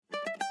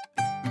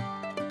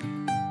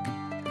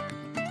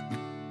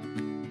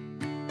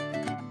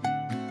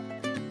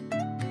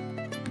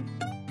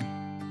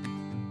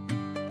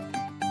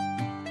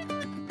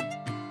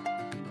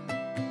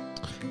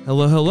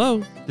Hello,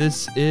 hello.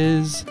 This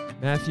is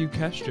Matthew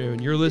Castro,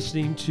 and you're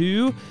listening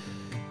to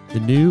the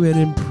new and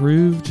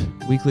improved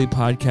weekly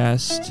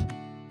podcast,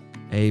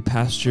 A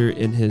Pastor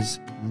in His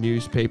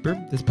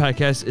Newspaper. This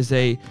podcast is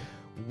a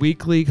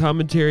weekly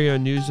commentary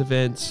on news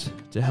events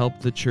to help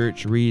the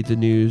church read the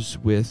news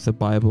with the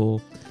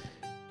Bible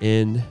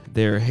in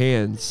their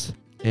hands.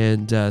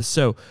 And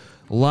so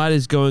a lot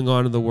is going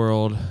on in the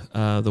world.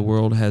 The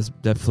world has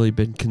definitely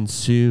been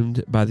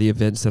consumed by the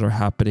events that are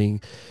happening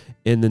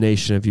in the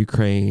nation of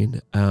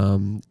Ukraine,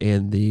 and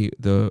the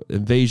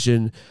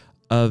invasion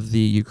of the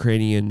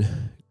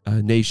Ukrainian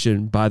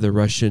nation by the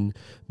Russian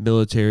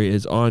military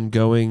is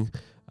ongoing.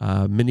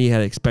 Many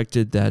had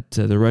expected that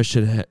the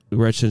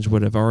Russians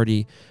would have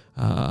already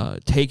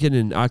taken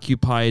and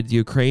occupied the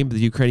Ukraine, but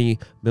the Ukrainian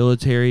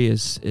military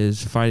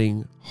is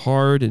fighting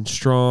hard and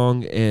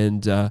strong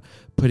and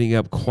putting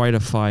up quite a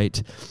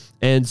fight.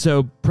 And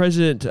so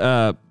President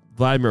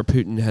Vladimir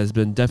Putin has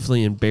been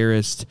definitely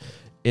embarrassed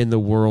in the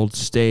world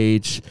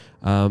stage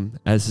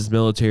as his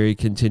military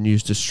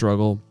continues to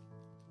struggle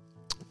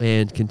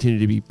and continue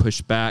to be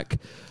pushed back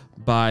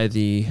by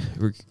the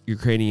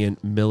Ukrainian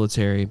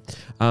military.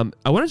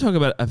 I want to talk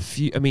about a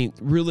few. I mean,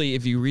 really,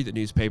 if you read the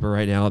newspaper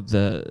right now,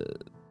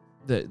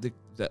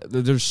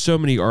 there's so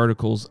many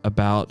articles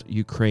about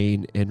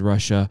Ukraine and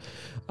Russia.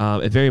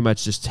 It very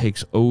much just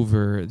takes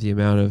over the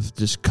amount of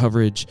just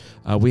coverage.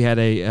 We had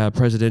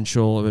President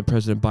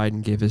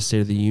Biden gave his State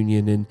of the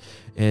Union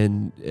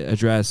and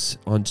address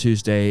on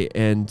Tuesday,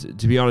 and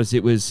to be honest,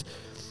 it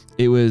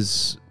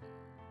was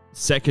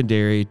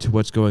secondary to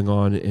what's going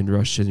on in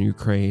Russia and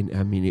Ukraine.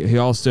 I mean, he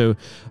also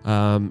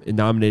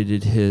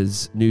nominated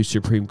his new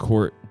Supreme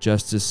Court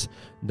justice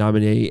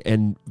nominee,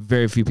 and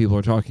very few people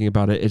are talking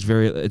about it.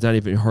 It's not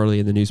even hardly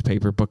in the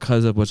newspaper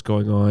because of what's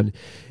going on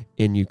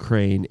in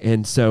Ukraine.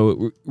 And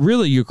so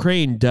really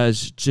Ukraine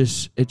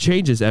it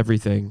changes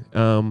everything.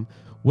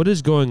 What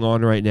is going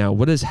on right now,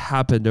 what has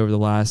happened over the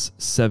last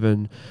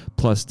 7+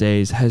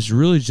 days has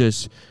really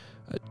just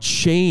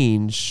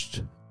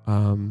changed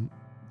the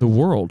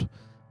world.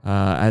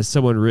 As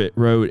someone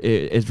wrote,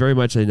 it's very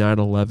much a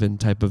 9/11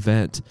 type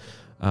event,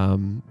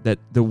 that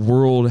the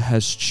world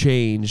has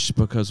changed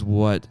because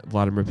what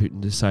Vladimir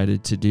Putin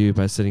decided to do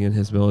by sending in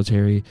his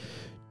military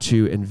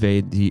to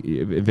invade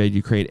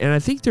Ukraine. And I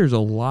think there's a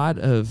lot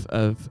of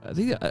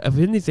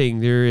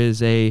anything, there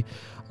is a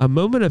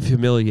moment of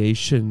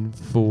humiliation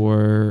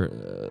for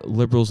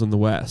liberals in the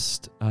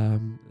West.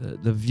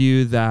 The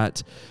view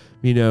that,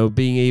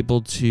 being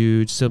able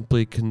to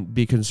simply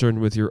be concerned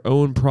with your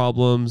own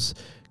problems,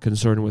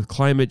 concerned with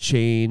climate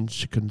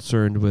change,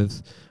 concerned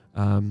with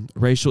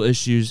racial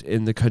issues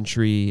in the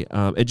country,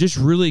 and just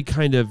really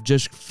kind of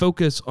just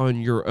focus on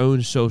your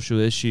own social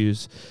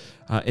issues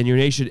in your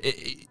nation.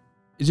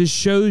 It just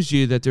shows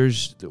you that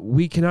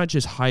we cannot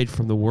just hide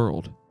from the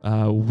world.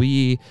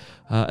 We,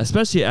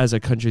 especially as a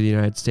country, the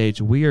United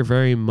States, we are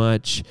very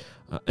much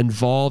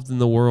involved in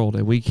the world,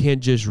 and we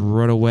can't just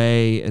run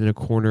away in a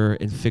corner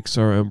and fix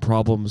our own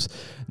problems.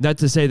 Not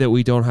to say that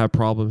we don't have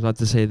problems, not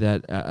to say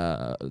that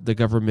the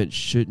government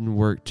shouldn't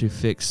work to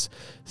fix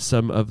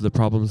some of the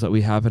problems that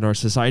we have in our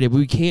society, but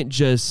we can't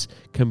just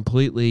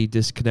completely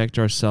disconnect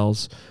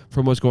ourselves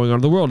from what's going on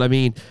in the world. I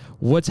mean,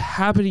 what's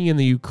happening in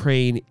the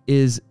Ukraine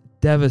is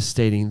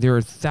devastating. There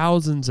are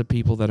thousands of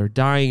people that are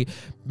dying.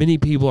 Many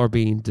people are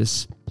being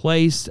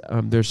displaced.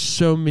 There's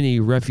so many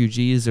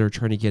refugees that are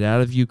trying to get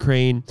out of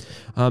Ukraine.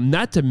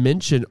 Not to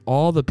mention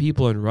all the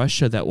people in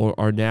Russia that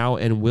are now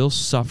and will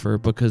suffer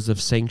because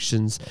of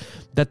sanctions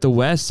that the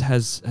West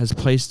has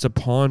placed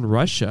upon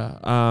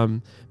Russia.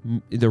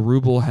 The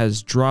ruble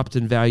has dropped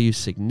in value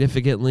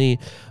significantly.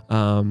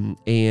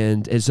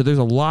 And so there's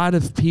a lot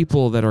of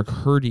people that are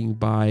hurting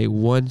by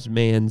one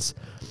man's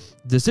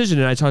decision,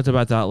 and I talked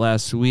about that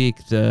last week,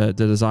 the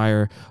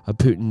desire of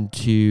Putin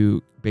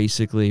to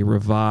basically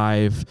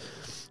revive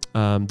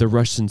the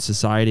Russian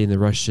society and the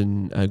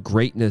Russian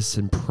greatness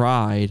and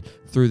pride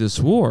through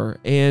this war.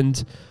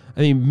 And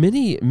I mean,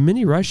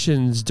 many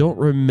Russians don't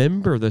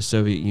remember the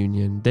Soviet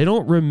Union. They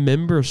don't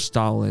remember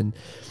Stalin.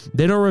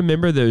 They don't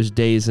remember those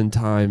days and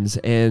times.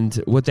 And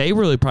what they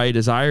really probably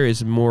desire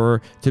is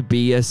more to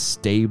be a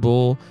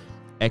stable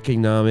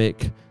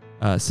economic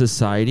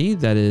society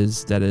that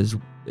is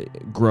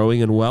growing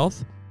in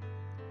wealth,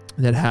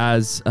 that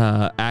has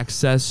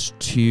access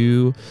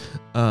to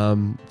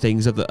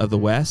things of the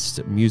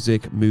West,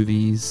 music,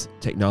 movies,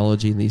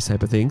 technology, and these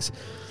type of things.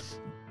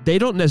 They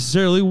don't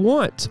necessarily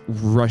want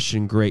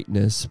Russian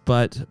greatness,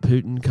 but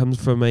Putin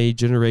comes from a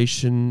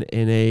generation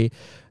and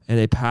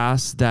a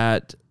past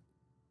that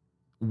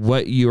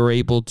what you're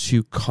able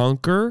to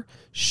conquer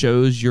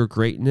shows your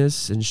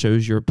greatness and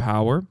shows your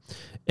power,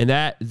 and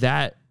that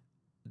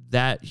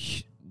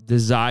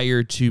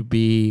desire to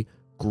be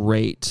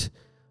great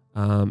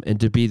and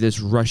to be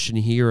this Russian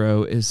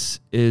hero is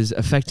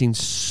affecting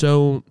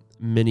so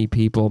many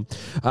people.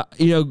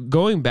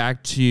 Going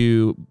back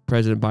to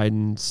President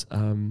Biden's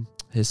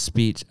his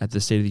speech at the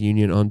State of the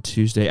Union on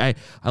Tuesday,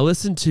 I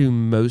listened to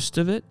most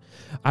of it.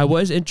 I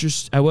was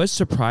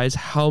surprised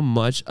how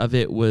much of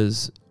it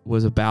was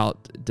was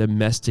about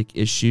domestic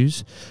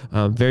issues,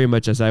 very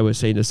much, as I was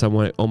saying to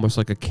someone, almost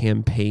like a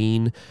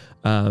campaign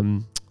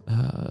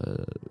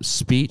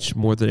speech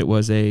more than it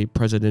was a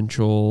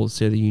presidential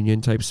State of the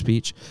Union type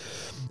speech.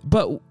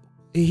 But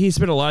he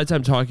spent a lot of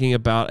time talking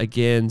about,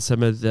 again,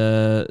 some of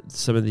the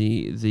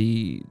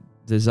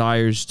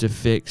desires to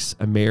fix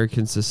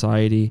American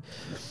society,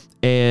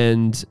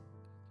 and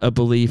a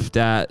belief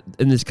that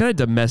in this kind of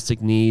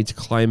domestic needs,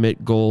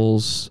 climate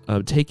goals,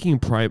 taking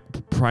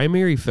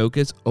primary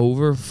focus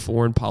over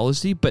foreign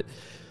policy. But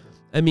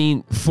I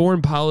mean,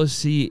 foreign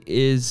policy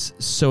is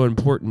so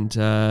important.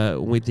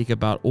 When we think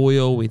about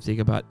oil, we think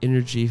about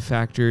energy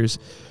factors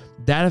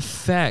that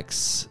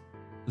affects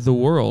the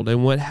world,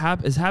 and what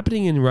is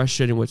happening in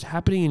Russia and what's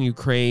happening in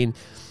Ukraine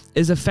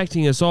is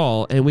affecting us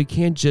all, and we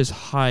can't just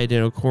hide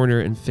in a corner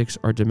and fix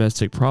our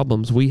domestic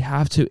problems. We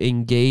have to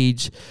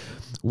engage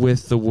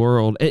with the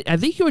world. And I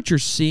think what you're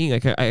seeing,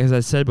 like as I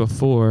said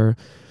before,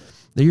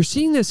 that you're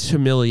seeing this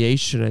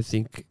humiliation, I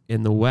think,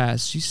 in the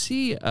West. You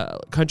see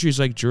countries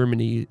like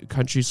Germany,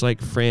 countries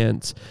like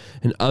France,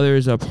 and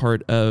others a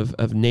part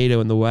of NATO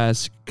in the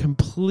West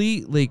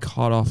completely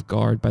caught off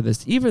guard by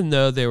this, even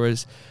though there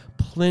was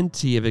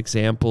plenty of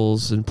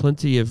examples and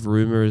plenty of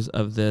rumors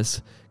of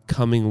this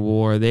coming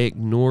war. They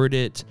ignored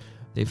it.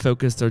 They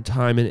focused their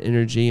time and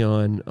energy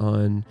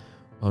on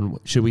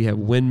should we have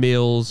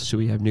windmills? Should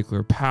we have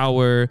nuclear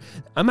power?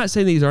 I'm not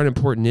saying these aren't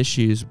important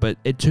issues, but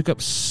it took up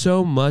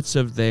so much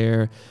of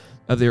their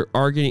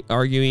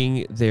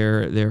arguing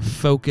their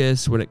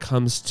focus when it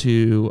comes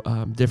to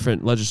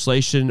different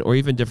legislation or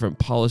even different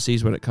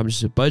policies when it comes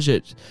to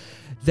budget,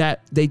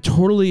 that they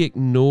totally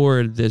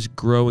ignored this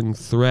growing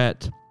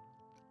threat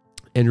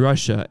in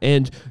Russia.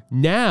 And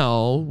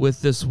now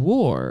with this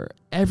war,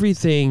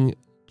 everything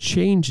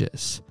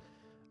changes.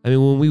 I mean,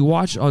 when we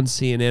watch on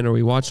CNN or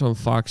we watch on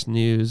Fox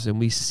News and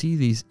we see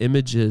these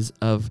images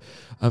of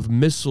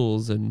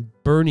missiles and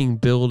burning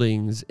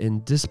buildings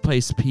and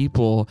displaced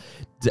people,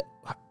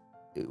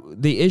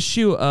 the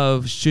issue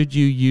of should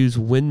you use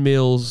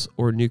windmills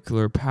or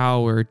nuclear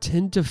power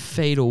tend to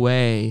fade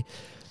away.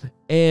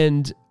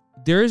 And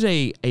there's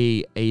an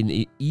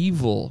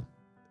evil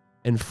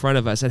in front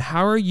of us. And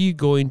how are you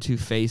going to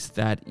face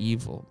that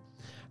evil?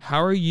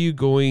 How are you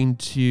going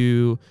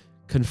to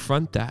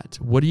confront that?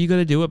 What are you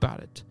going to do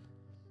about it?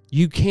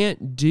 You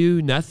can't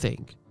do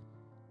nothing.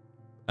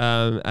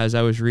 As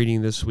I was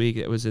reading this week,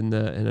 it was in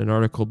an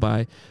article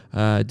by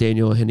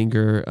Daniel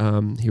Henninger.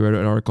 He wrote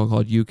an article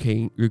called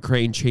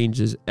Ukraine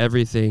Changes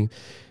Everything.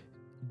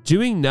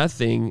 Doing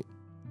nothing,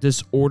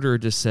 disorder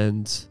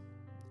descends.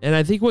 And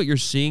I think what you're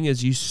seeing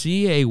is you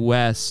see a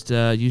West,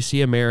 you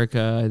see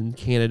America and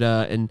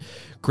Canada and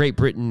Great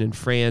Britain and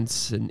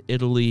France and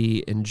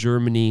Italy and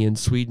Germany and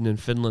Sweden and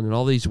Finland and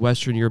all these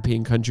Western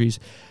European countries,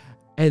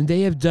 and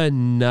they have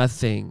done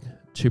nothing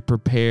to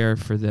prepare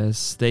for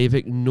this. They've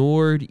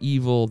ignored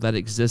evil that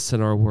exists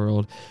in our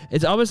world.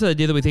 It's almost the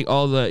idea that we think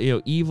all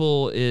the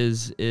evil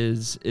is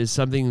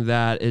something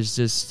that is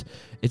just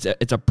it's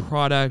a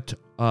product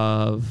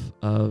of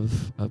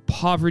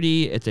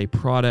poverty. It's a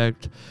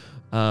product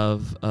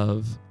of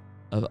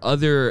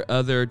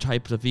other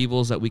types of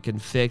evils that we can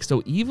fix.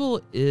 So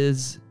evil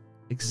is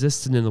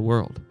existent in the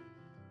world,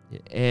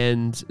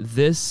 and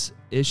this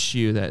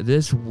issue, that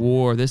this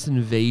war, this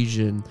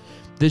invasion,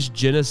 this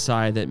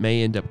genocide that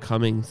may end up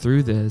coming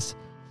through this,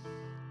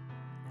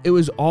 it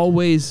was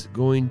always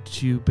going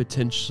to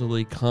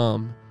potentially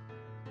come.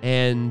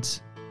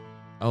 And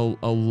a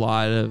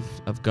lot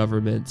of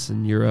governments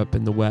in Europe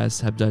and the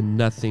West have done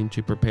nothing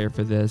to prepare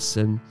for this.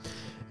 And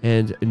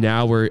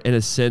now we're, in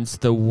a sense,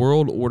 the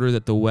world order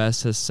that the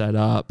West has set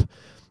up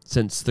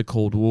since the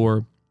Cold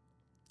War,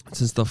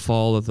 since the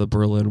fall of the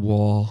Berlin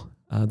Wall,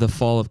 the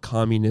fall of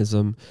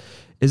communism,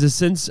 is a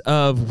sense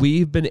of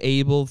we've been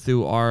able,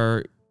 through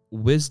our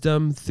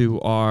wisdom,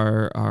 through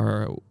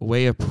our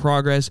way of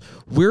progress,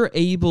 we're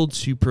able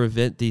to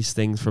prevent these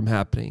things from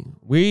happening.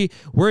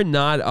 We're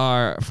not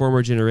our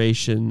former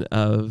generation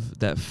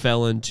that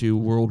fell into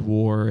World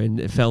War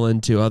and fell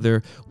into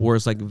other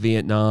wars like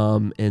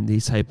Vietnam and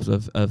these types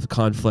of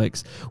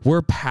conflicts.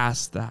 We're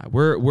past that.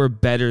 We're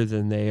better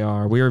than they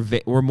are.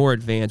 We're more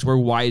advanced. We're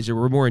wiser.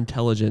 We're more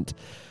intelligent.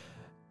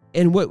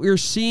 And what we're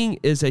seeing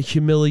is a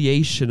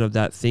humiliation of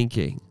that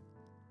thinking.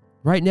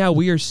 Right now,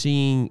 we are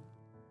seeing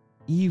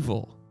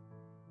evil.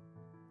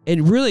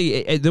 And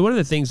really, one of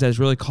the things that has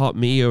really caught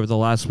me over the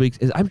last week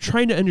is I'm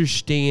trying to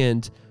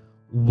understand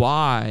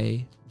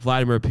why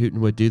Vladimir Putin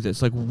would do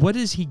this. Like, what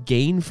does he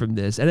gain from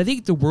this? And I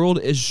think the world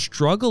is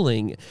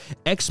struggling.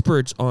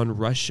 Experts on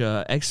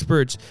Russia,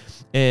 experts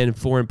in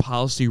foreign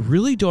policy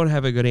really don't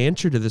have a good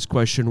answer to this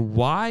question.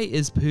 Why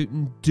is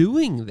Putin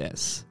doing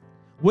this?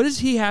 What does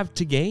he have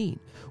to gain?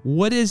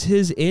 What is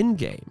his end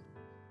game?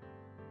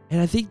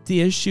 And I think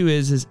the issue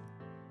is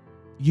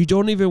you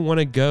don't even want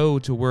to go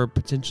to where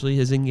potentially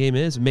his end game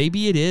is.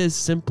 Maybe it is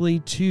simply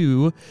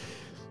to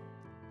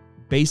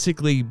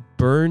basically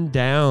burn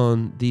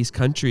down these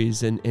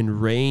countries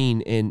and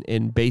reign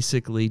and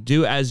basically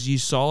do as you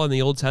saw in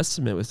the Old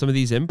Testament with some of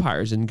these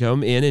empires and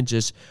come in and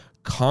just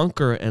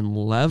conquer and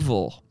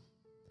level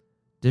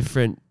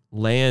different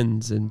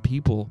lands and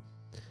people.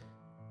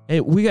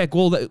 And we got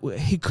gold that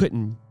he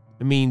couldn't.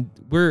 I mean,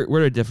 we're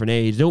at a different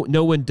age.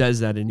 No one does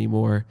that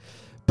anymore.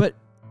 But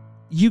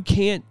you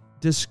can't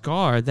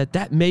discard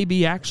that may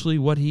be actually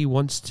what he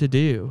wants to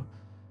do.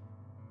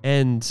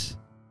 And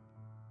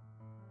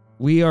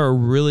we are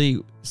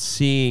really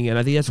seeing, and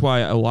I think that's why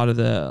a lot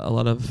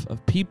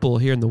of people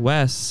here in the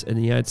West and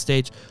the United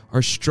States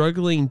are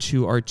struggling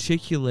to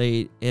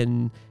articulate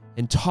and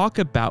talk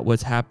about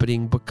what's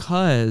happening,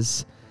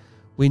 because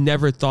we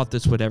never thought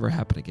this would ever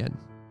happen again.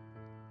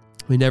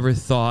 We never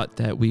thought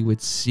that we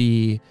would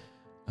see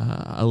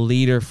a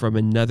leader from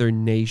another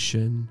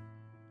nation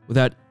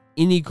without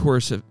any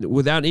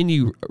without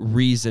any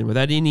reason,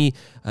 without any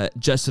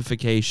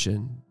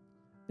justification.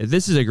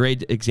 This is a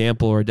great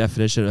example or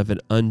definition of an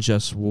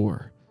unjust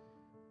war.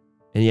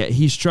 And yet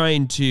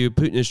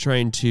Putin is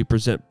trying to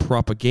present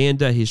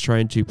propaganda. He's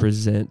trying to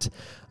present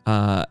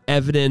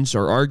evidence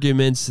or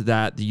arguments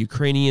that the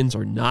Ukrainians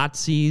are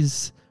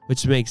Nazis,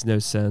 which makes no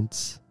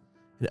sense.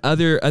 And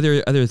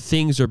other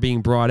things are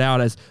being brought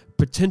out as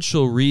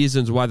potential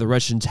reasons why the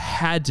Russians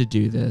had to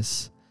do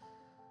this.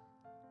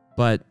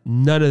 But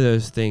none of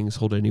those things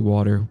hold any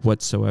water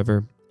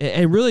whatsoever.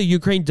 And really,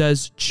 Ukraine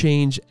does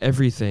change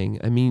everything.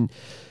 I mean,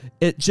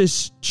 it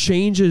just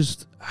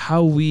changes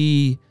how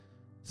we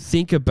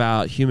think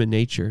about human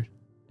nature.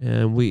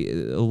 And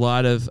a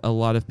lot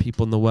of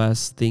people in the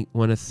West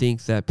want to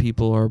think that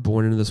people are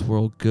born into this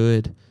world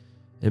good,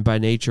 and by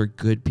nature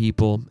good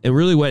people. And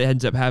really, what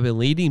ends up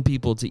leading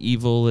people to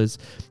evil is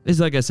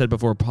like I said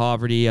before,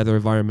 poverty, other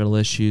environmental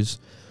issues.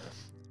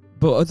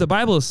 But what the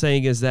Bible is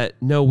saying is that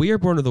no, we are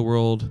born into the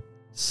world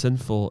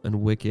sinful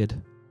and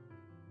wicked.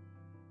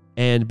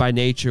 And by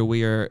nature,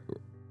 we're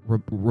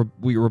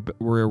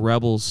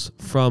rebels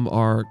from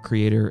our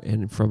Creator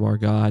and from our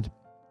God.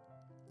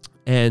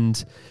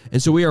 And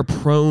so we are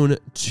prone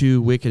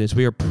to wickedness.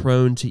 We are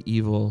prone to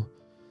evil.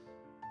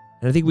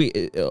 And I think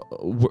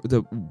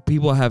the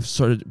people have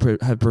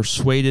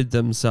persuaded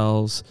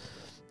themselves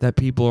that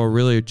people are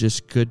really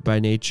just good by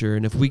nature.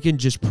 And if we can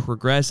just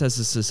progress as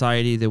a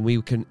society, then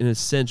we can, in a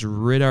sense,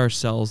 rid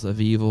ourselves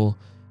of evil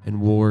and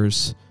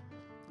wars.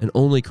 And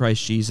only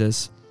Christ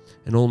Jesus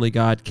and only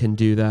God can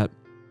do that.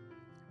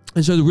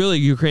 And so really,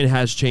 Ukraine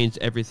has changed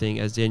everything,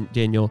 as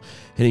Daniel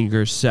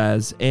Henninger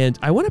says. And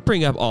I want to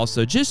bring up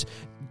also, just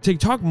to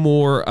talk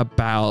more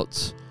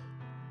about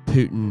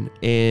Putin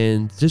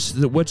and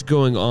just what's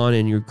going on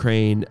in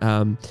Ukraine.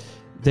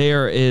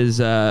 There is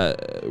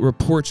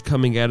reports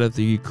coming out of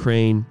the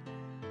Ukraine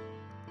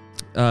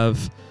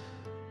of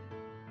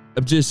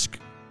just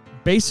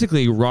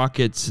basically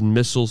rockets and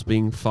missiles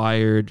being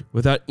fired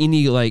without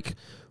any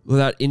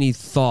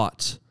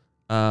thought,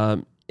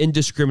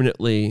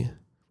 indiscriminately,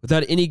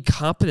 without any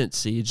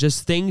competency,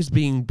 just things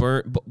being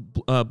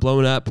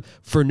blown up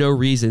for no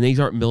reason. These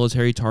aren't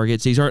military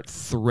targets. These aren't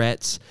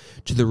threats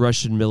to the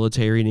Russian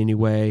military in any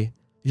way.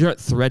 These aren't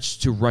threats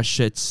to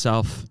Russia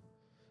itself.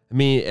 I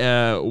mean,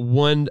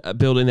 one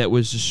building that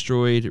was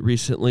destroyed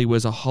recently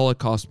was a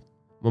Holocaust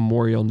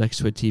memorial next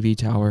to a TV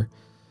tower.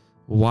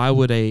 Why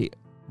would a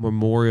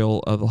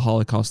memorial of the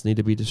Holocaust need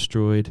to be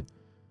destroyed?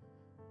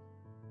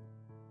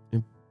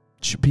 And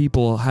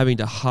people having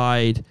to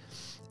hide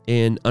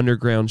in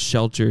underground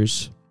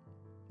shelters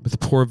with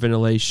poor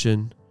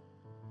ventilation.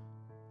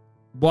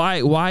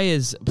 Why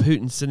is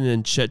Putin sending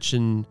in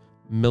Chechen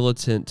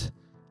militant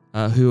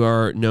who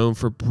are known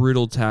for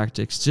brutal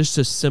tactics just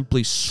to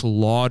simply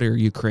slaughter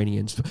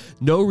Ukrainians?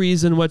 No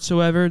reason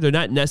whatsoever. They're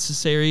not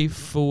necessary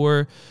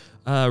for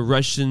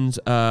Russians'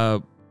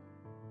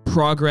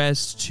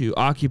 progress to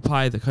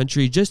occupy the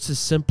country, just to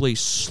simply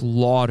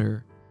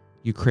slaughter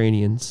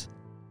Ukrainians.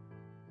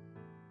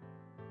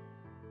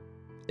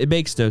 It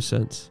makes no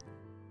sense.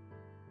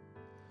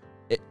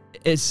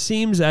 It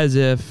seems as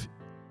if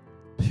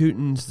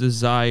Putin's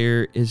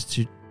desire is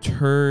to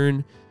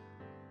turn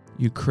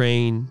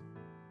Ukraine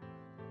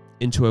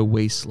into a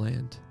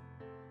wasteland.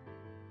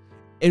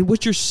 And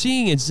what you're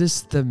seeing is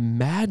just the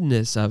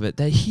madness of it,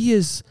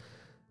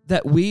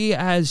 that we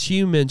as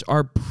humans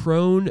are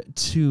prone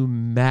to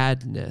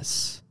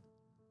madness.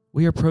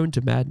 We are prone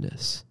to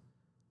madness.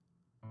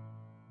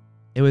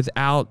 And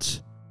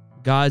without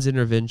God's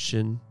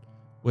intervention,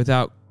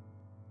 without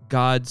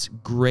God's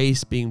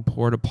grace being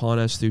poured upon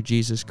us through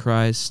Jesus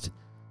Christ,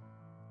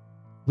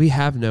 we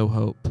have no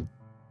hope,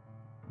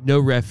 no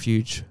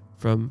refuge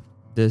from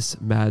this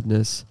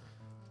madness.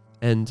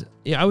 And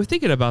I was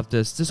thinking about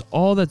this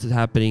all that's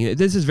happening.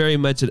 This is very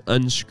much an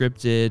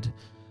unscripted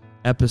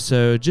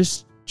episode,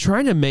 just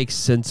trying to make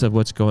sense of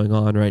what's going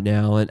on right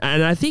now. And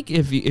I think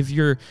if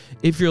you're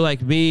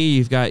like me,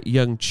 you've got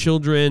young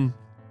children,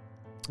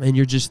 and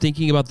you're just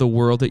thinking about the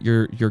world that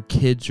your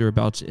kids are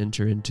about to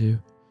enter into.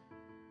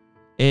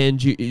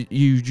 And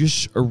you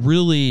just are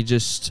really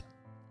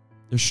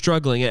they're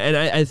struggling. And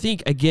I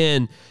think,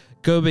 again,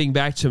 going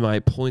back to my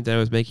point that I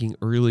was making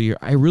earlier,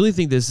 I really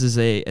think this is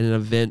an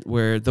event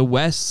where the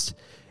West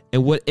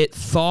and what it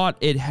thought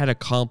it had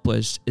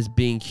accomplished is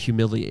being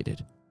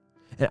humiliated.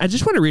 And I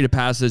just want to read a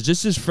passage.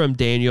 This is from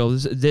Daniel.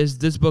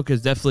 This book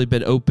has definitely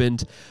been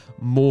opened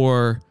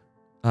more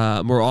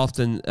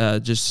often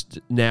just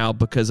now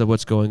because of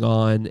what's going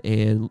on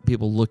and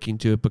people looking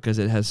to it because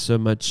it has so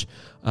much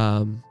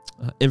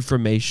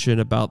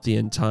information about the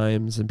end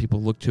times, and people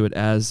look to it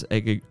as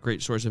a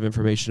great source of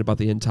information about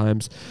the end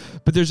times.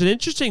 But there's an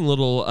interesting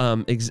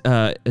little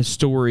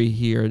story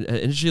here, an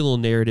interesting little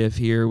narrative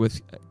here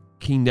with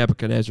King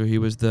Nebuchadnezzar. He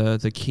was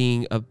the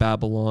king of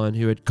Babylon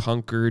who had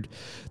conquered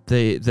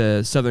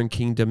the southern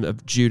kingdom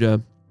of Judah.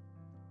 And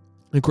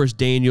of course,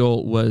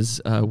 Daniel was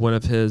one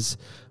of his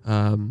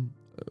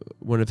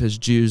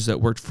Jews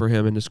that worked for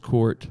him in his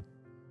court.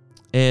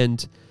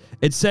 And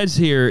it says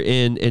here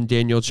in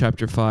Daniel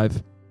chapter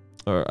 5,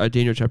 or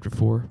Daniel chapter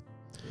 4,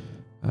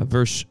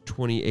 verse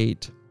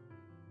 28.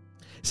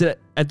 It said,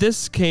 "At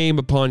this came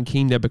upon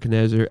King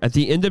Nebuchadnezzar. At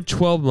the end of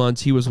 12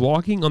 months, he was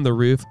walking on the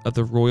roof of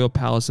the royal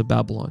palace of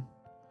Babylon.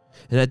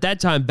 And at that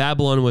time,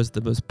 Babylon was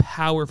the most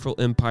powerful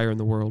empire in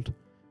the world.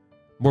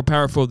 More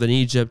powerful than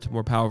Egypt,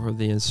 more powerful than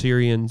the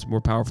Assyrians,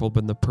 more powerful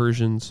than the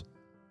Persians."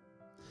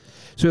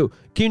 So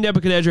King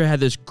Nebuchadnezzar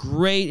had this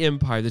great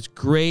empire, this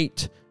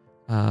great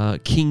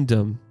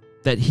kingdom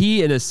that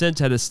he, in a sense,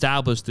 had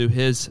established through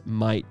his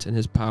might and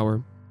his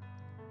power.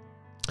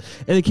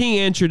 And the king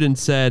answered and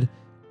said,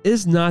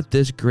 "Is not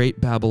this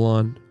great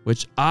Babylon,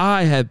 which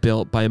I have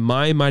built by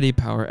my mighty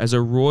power as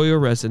a royal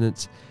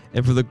residence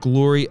and for the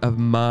glory of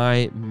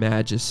my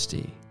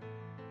majesty?"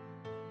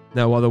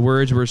 Now, while the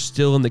words were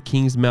still in the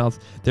king's mouth,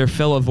 there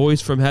fell a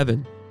voice from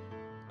heaven.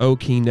 "O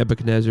King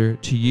Nebuchadnezzar,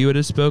 to you it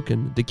is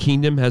spoken, the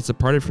kingdom has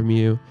departed from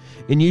you,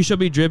 and you shall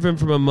be driven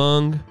from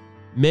among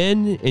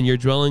men, and your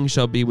dwelling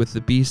shall be with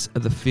the beasts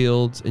of the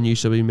fields, and you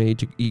shall be made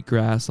to eat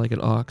grass like an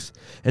ox.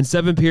 And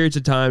 7 periods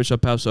of time shall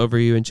pass over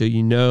you until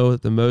you know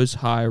that the Most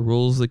High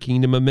rules the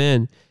kingdom of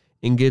men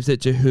and gives it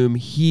to whom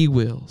he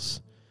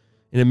wills."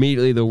 And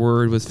immediately the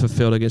word was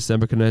fulfilled against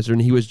Nebuchadnezzar,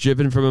 and he was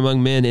driven from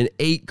among men and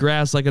ate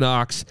grass like an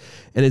ox,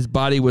 and his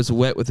body was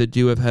wet with the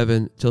dew of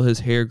heaven till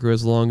his hair grew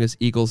as long as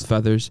eagle's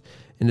feathers,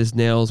 and his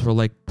nails were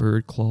like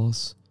bird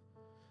claws.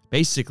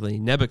 Basically,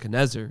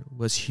 Nebuchadnezzar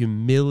was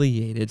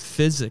humiliated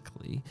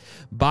physically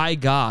by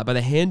God, by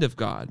the hand of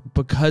God,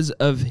 because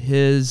of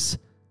his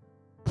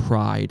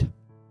pride.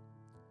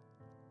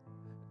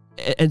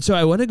 And so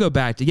I want to go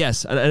back to,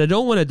 yes, and I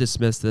don't want to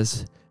dismiss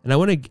this,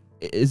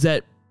 is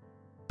that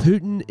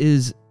Putin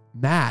is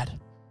mad.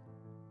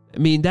 I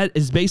mean, that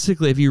is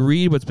basically, if you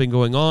read what's been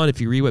going on,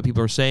 if you read what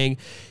people are saying,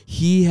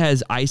 he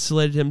has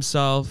isolated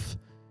himself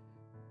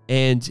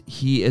and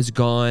he has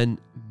gone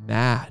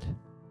mad.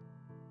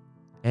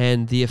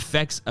 And the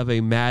effects of a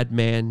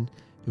madman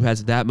who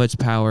has that much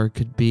power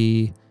could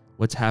be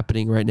what's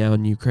happening right now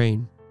in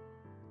Ukraine.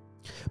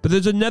 But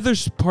there's another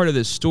part of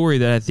this story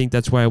that I think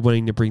that's why I'm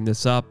wanting to bring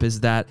this up, is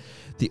that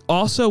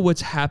also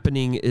what's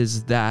happening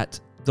is that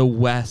the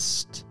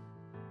West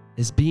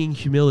is being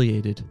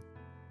humiliated.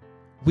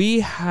 We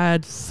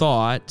had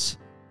thought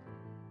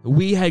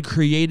we had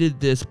created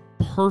this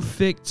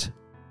perfect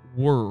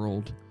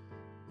world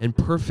and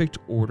perfect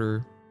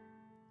order.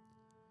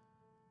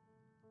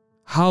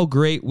 How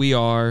great we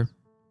are.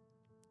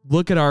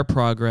 Look at our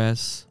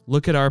progress.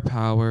 Look at our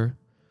power.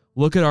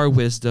 Look at our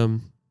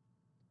wisdom.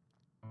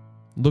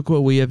 Look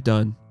what we have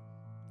done.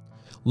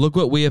 Look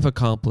what we have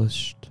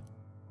accomplished.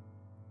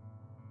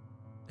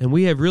 And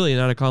we have really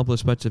not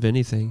accomplished much of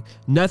anything.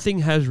 Nothing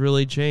has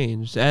really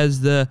changed.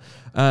 As the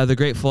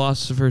great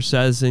philosopher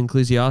says in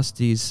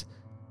Ecclesiastes,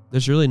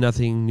 there's really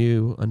nothing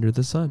new under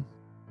the sun.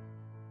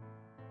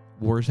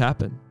 Wars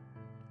happen.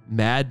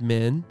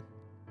 Madmen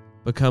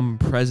become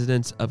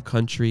presidents of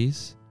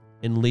countries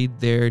and lead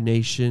their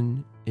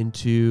nation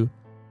into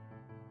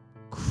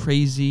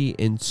crazy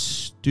and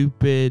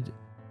stupid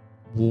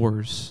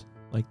wars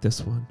like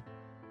this one,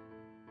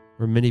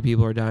 where many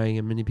people are dying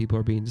and many people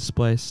are being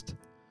displaced.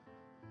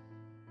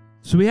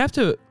 So we have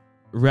to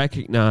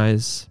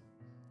recognize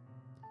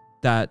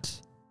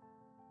that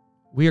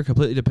we are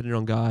completely dependent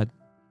on God,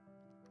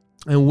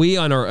 and we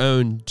on our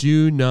own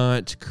do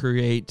not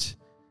create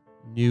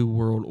new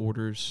world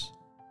orders,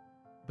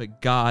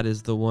 but God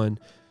is the one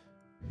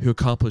who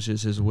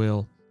accomplishes his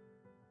will.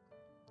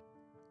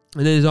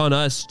 And it is on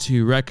us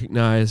to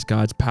recognize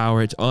God's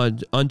power. It's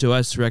unto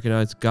us to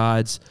recognize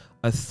God's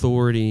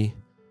authority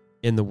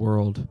in the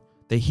world,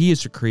 that he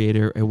is the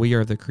creator and we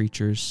are the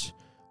creatures.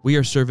 We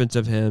are servants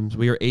of him.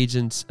 We are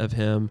agents of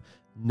him.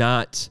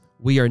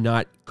 We are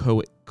not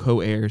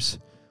co-heirs.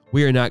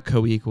 We are not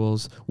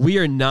co-equals. We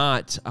are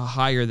not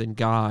higher than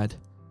God.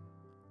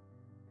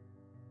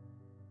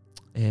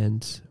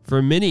 And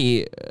for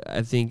many,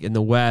 I think in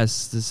the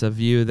West, it's a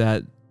view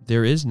that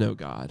there is no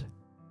God.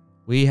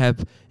 We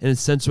have, in a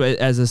sense,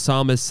 as the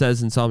psalmist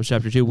says in Psalm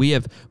chapter 2, we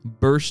have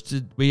burst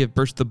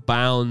the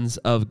bounds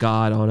of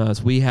God on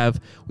us. We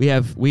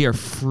are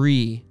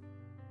free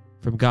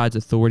from God's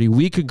authority.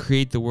 We can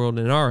create the world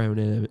in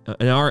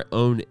our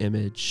own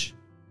image,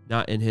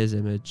 not in his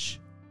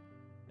image.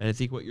 And I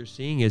think what you're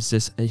seeing is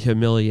this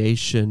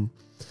humiliation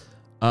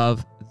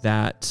of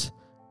that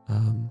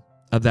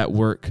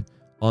work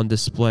on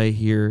display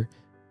here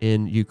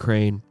in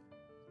Ukraine.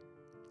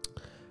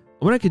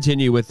 I want to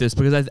continue with this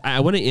because I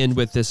want to end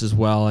with this as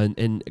well,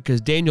 and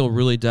because Daniel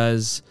really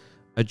does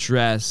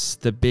address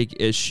the big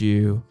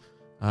issue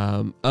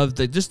of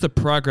the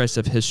progress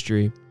of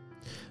history.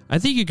 I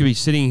think you could be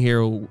sitting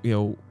here,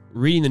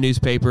 reading the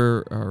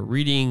newspaper or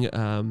reading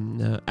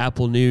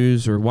Apple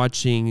News or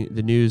watching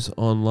the news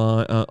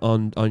online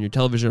on your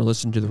television or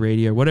listening to the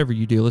radio or whatever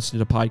you do,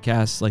 listening to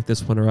podcasts like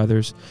this one or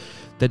others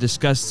that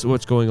discuss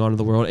what's going on in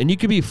the world, and you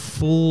could be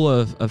full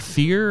of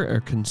fear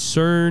or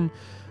concern.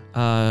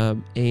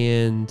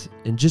 And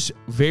just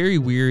very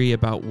weary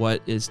about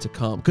what is to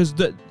come, because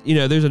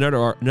there's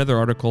another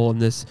article in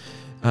this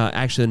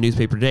actually in the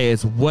newspaper today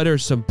is what are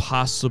some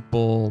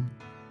possible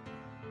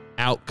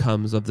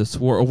outcomes of this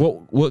war,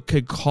 or what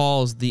could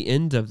cause the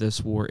end of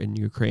this war in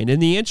Ukraine,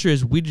 and the answer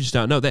is we just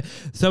don't know. That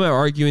some are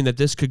arguing that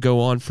this could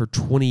go on for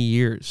 20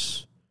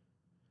 years.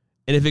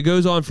 And if it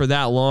goes on for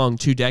that long,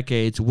 2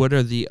 decades, what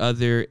are the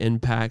other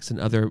impacts in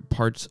other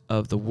parts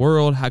of the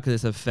world? How could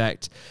this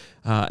affect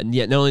and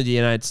yet not only the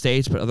United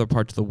States, but other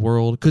parts of the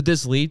world? Could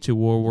this lead to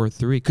World War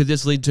III? Could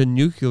this lead to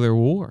nuclear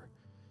war?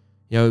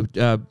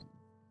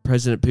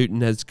 President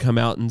Putin has come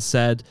out and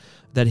said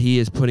that he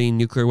is putting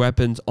nuclear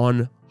weapons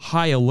on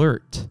high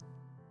alert.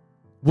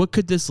 What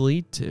could this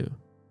lead to?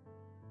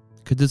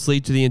 Could this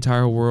lead to the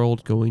entire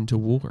world going to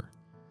war?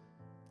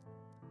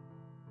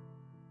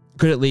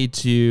 Could it lead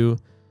to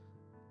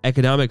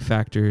economic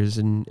factors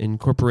and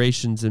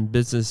corporations and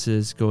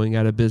businesses going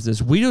out of business?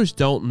 We just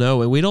don't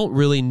know, and we don't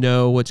really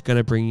know what's going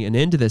to bring an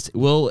end to this.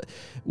 Will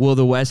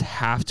the West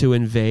have to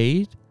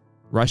invade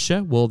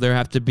Russia? Will there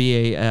have to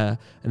be in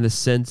a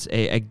sense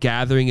a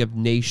gathering of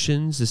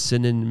nations to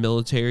send in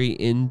military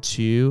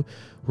into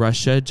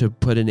Russia to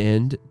put an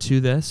end to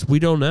this? We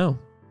don't know.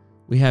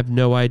 We have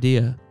no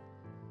idea.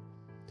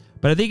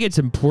 But I think it's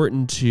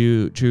important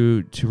to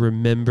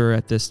remember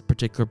at this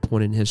particular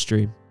point in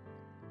history,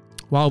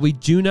 while we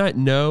do not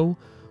know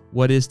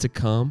what is to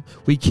come,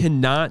 we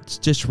cannot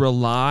just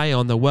rely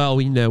on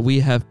we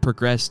have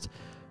progressed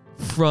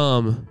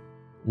from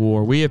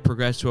war. We have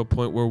progressed to a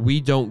point where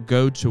we don't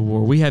go to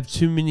war. We have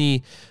too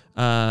many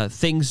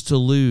things to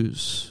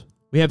lose.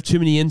 We have too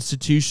many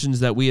institutions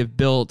that we have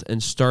built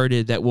and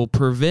started that will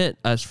prevent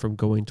us from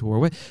going to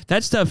war.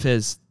 That stuff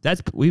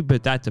we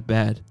put that to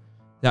bed.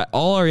 That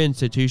all our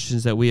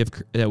institutions that we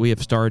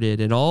have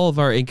started and all of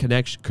our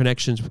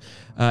connections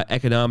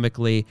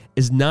economically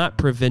is not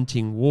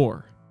preventing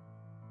war.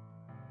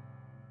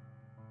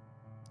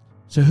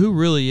 So who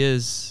really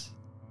is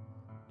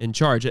in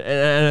charge?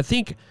 And I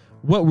think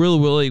what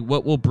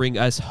will bring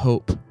us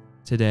hope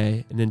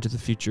today and into the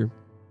future.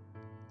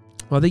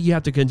 Well, I think you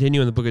have to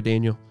continue in the book of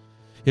Daniel.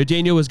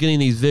 Daniel was getting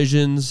these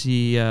visions.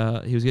 He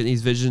was getting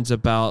these visions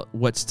about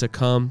what's to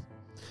come.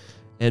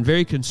 And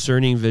very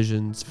concerning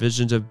visions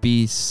of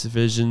beasts,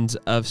 visions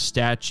of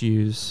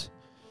statues.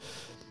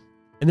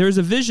 And there is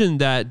a vision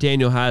that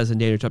Daniel has in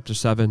Daniel chapter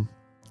 7.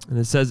 And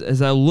it says,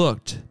 as I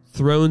looked,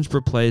 thrones were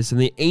placed, and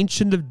the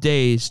Ancient of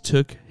Days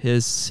took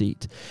his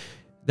seat.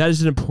 That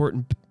is an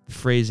important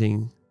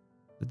phrasing.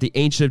 That the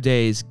Ancient of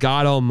Days,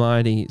 God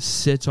Almighty,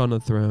 sits on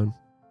the throne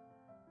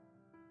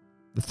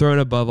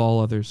above all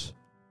others.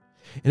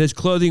 And his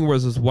clothing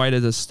was as white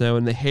as snow,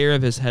 and the hair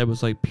of his head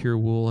was like pure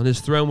wool. And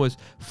his throne was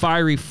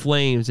fiery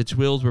flames, its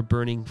wheels were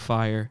burning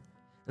fire.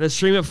 And a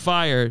stream of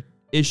fire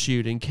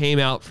issued and came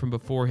out from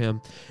before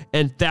him.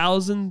 And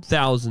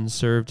 1,000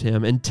 served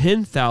him, and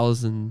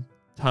 10,000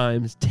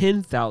 times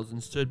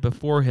 10,000 stood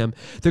before him.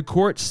 The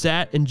court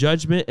sat in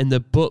judgment, and the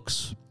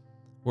books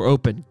were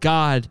open.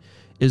 God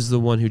is the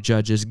one who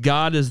judges.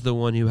 God is the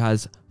one who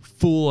has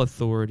full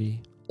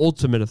authority,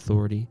 ultimate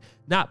authority.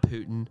 Not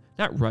Putin,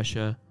 not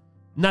Russia,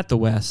 not the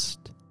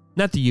West,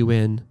 not the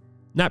UN,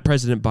 not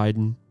President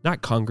Biden,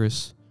 not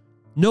Congress.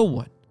 No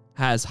one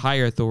has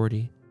higher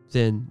authority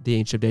than the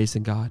Ancient of Days,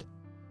 than God.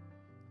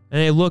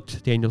 And I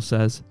looked, Daniel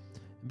says,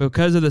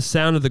 because of the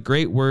sound of the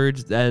great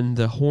words, then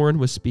the horn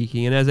was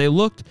speaking. And as I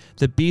looked,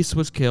 the beast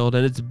was killed,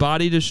 and its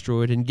body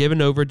destroyed and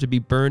given over to be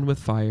burned with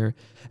fire.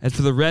 As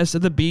for the rest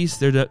of the beasts,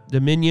 their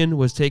dominion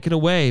was taken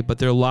away, but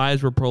their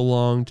lives were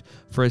prolonged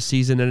for a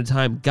season at a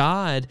time.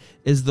 God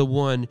is the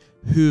one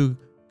who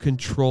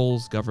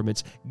controls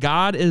governments.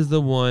 God is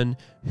the one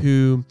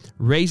who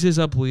raises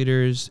up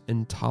leaders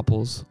and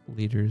topples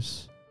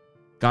leaders.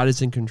 God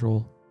is in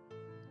control,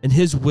 and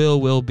his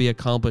will be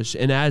accomplished.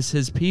 And as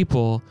his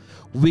people,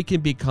 we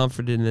can be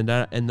confident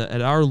in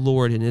that our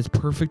Lord in his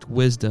perfect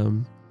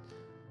wisdom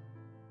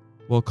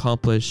will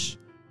accomplish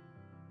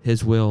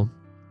his will.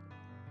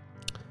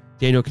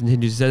 Daniel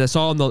continues, he says, I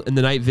saw in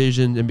the night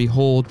vision, and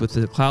behold, with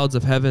the clouds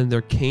of heaven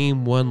there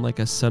came one like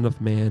a son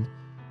of man.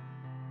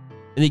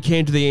 And he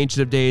came to the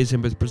Ancient of Days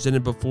and was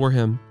presented before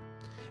him.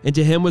 And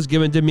to him was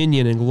given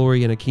dominion and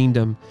glory and a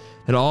kingdom,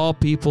 that all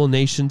people,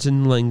 nations,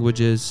 and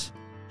languages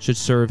should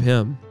serve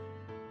him.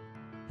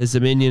 His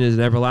dominion is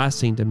an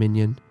everlasting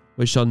dominion,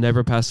 which shall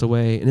never pass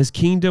away, and his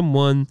kingdom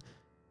one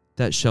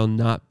that shall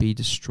not be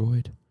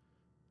destroyed.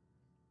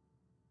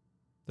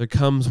 There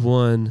comes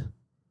one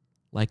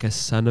like a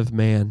son of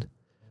man.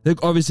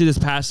 Obviously, this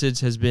passage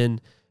has been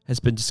has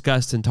been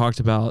discussed and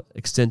talked about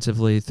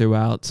extensively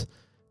throughout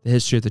the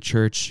history of the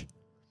church.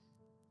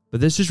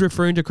 But this is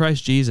referring to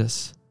Christ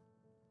Jesus,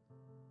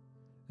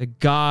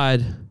 that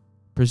God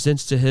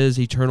presents to his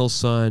eternal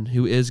Son,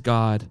 who is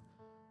God,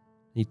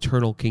 an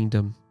eternal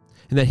kingdom,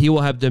 and that he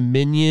will have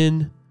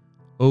dominion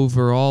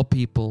over all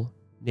people,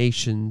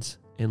 nations,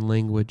 and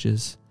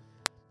languages,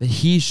 that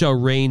he shall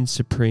reign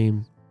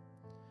supreme.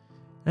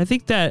 And I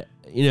think that,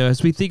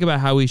 as we think about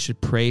how we should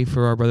pray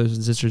for our brothers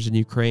and sisters in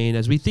Ukraine,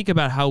 as we think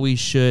about how we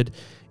should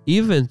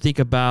even think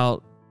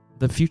about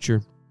the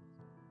future,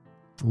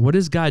 what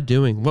is God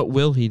doing? What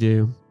will he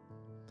do?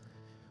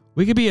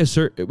 We could be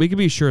sure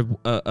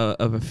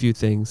of a few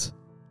things: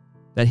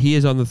 that he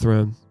is on the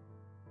throne,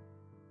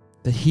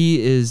 that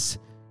he is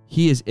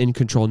in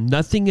control.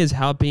 Nothing is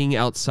happening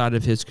outside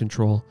of his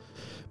control.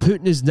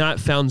 Putin has not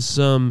found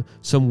some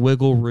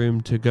wiggle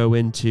room to go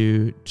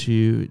into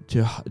to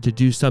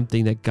do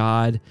something that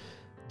God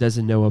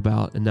doesn't know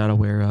about and not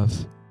aware of.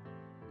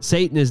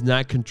 Satan is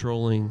not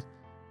controlling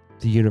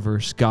the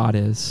universe. God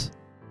is.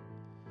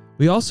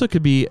 We also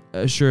could be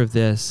sure of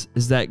this,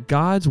 is that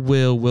God's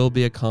will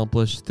be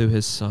accomplished through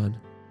his Son.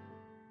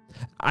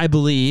 I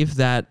believe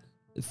that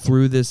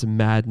through this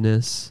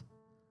madness,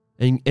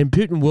 and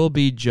Putin will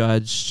be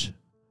judged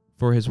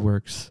for his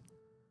works.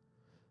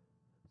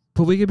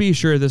 But we can be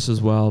sure of this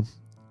as well,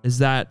 is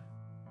that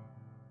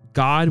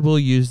God will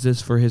use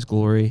this for his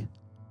glory.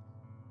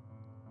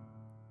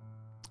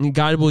 And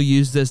God will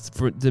use this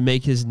to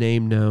make his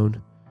name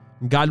known.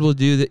 And God will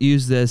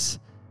use this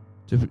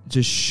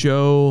to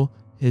show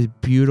his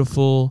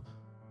beautiful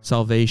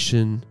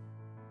salvation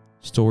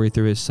story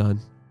through his Son.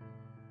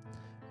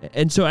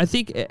 And so I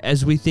think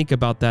as we think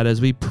about that,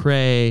 as we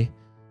pray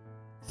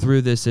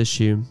through this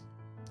issue,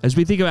 as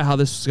we think about how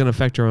this is going to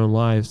affect our own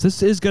lives,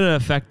 this is going to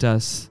affect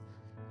us.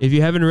 If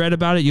you haven't read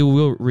about it, you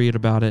will read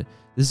about it.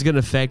 This is going to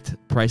affect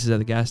prices at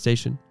the gas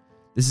station.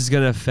 This is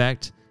going to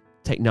affect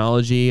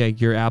technology.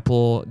 Like your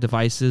Apple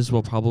devices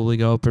will probably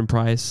go up in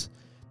price.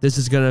 This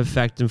is going to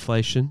affect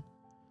inflation.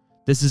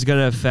 This is going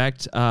to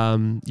affect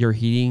your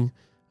heating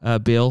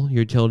bill,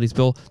 your utilities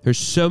bill. There's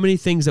so many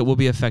things that will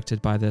be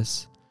affected by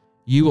this.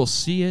 You will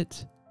see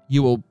it.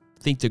 You will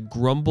think to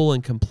grumble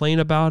and complain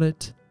about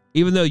it.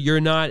 Even though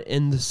you're not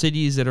in the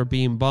cities that are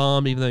being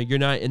bombed, even though you're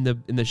not in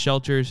the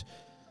shelters,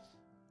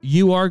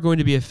 you are going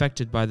to be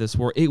affected by this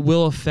war. It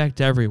will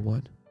affect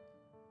everyone.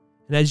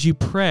 And as you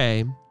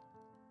pray,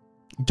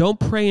 don't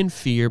pray in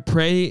fear.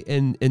 Pray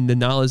in the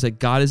knowledge that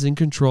God is in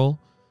control.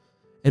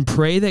 And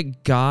pray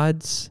that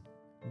God's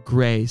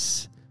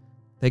grace,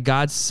 that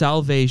God's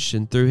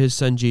salvation through his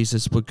Son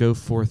Jesus would go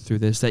forth through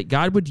this. That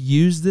God would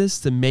use this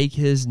to make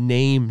his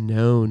name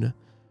known.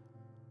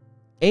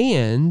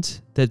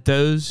 And that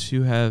those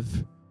who have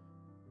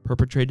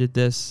perpetrated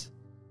this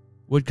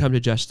would come to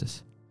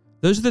justice.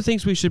 Those are the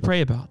things we should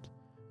pray about.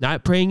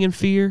 Not praying in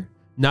fear,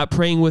 not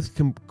praying with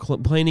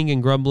complaining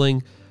and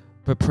grumbling,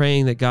 but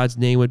praying that God's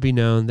name would be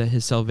known, that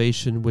his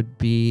salvation would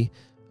be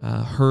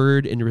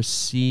heard and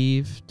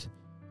received,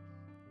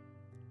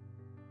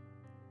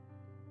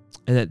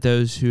 and that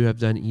those who have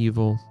done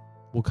evil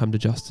will come to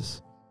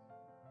justice.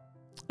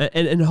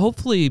 And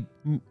hopefully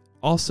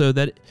also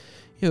that,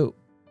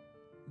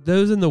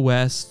 those in the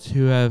West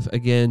who have,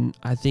 again,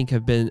 I think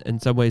have been in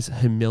some ways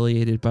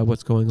humiliated by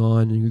what's going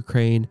on in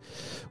Ukraine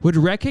would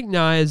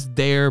recognize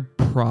their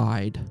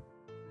pride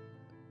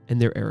and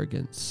their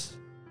arrogance.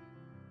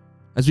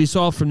 As we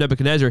saw from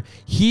Nebuchadnezzar,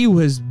 he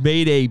was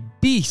made a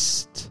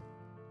beast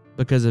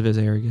because of his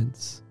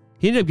arrogance.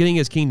 He ended up getting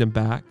his kingdom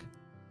back.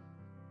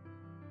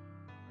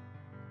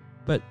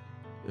 But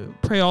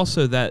pray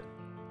also that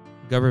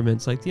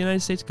governments like the United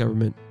States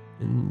government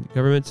and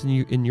governments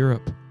in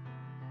Europe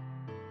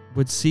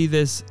would see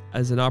this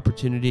as an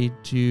opportunity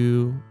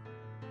to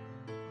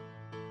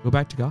go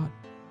back to God.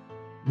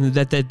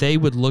 That they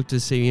would look to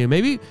see,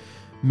 maybe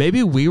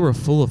we were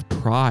full of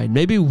pride.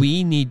 Maybe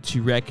we need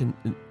to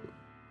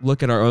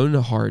look at our own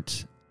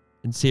heart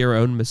and see our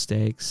own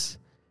mistakes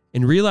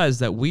and realize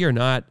that we are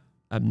not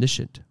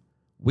omniscient.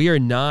 We are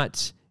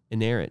not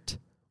inerrant.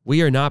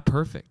 We are not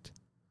perfect.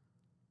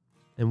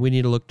 And we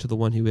need to look to the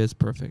one who is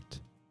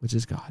perfect, which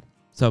is God.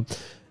 So,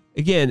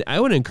 again, I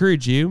want to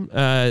encourage you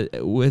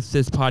with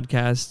this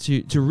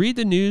podcast to read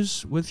the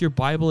news with your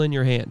Bible in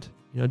your hand.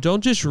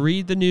 Don't just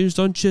read the news.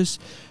 Don't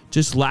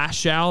just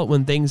lash out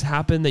when things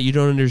happen that you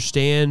don't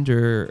understand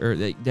or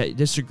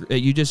that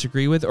you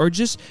disagree with, or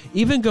just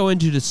even go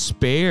into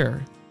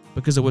despair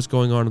because of what's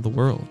going on in the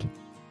world.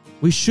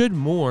 We should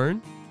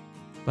mourn.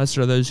 Blessed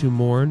are those who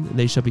mourn, and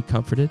they shall be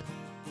comforted.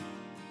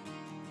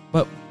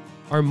 But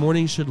our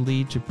mourning should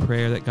lead to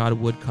prayer that God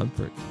would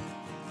comfort,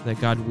 that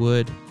God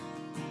would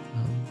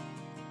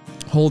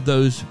hold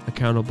those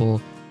accountable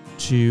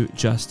to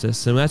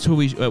justice. And that's what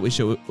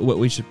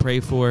we should pray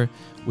for.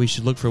 We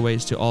should look for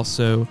ways to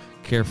also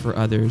care for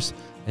others.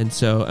 And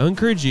so I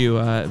encourage you,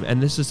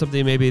 and this is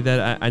something maybe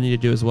that I need to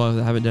do as well,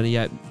 if I haven't done it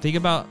yet. Think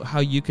about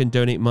how you can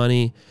donate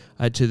money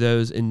to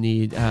those in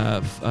need.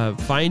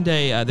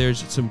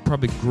 There's some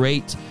probably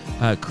great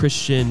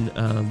Christian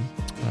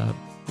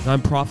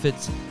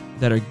nonprofits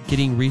that are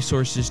getting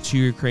resources to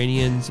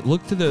Ukrainians.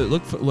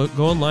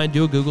 Go online,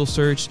 do a Google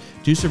search,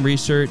 do some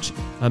research.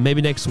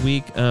 Maybe next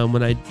week,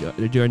 when I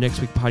do our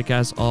next week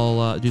podcast,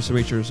 I'll do some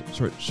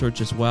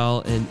research as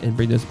well and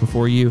bring this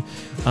before you.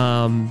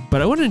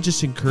 But I want to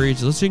just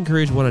let's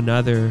encourage one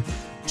another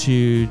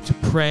to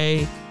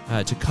pray,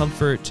 to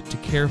comfort, to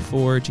care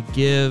for, to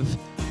give,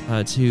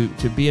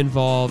 to be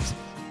involved.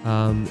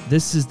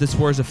 This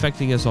war is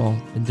affecting us all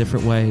in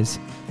different ways,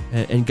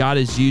 and God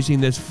is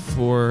using this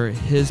for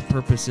His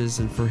purposes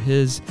and for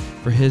His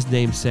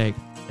name's sake,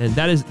 and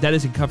that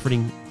is a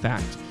comforting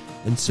fact.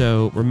 And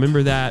so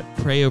remember that,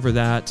 pray over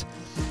that,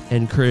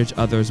 and encourage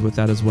others with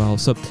that as well.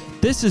 So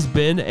this has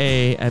been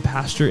a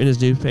pastor in his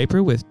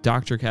newspaper with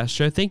Dr.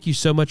 Castro. Thank you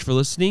so much for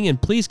listening,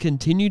 and please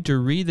continue to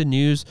read the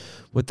news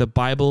with the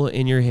Bible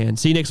in your hand.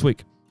 See you next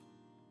week.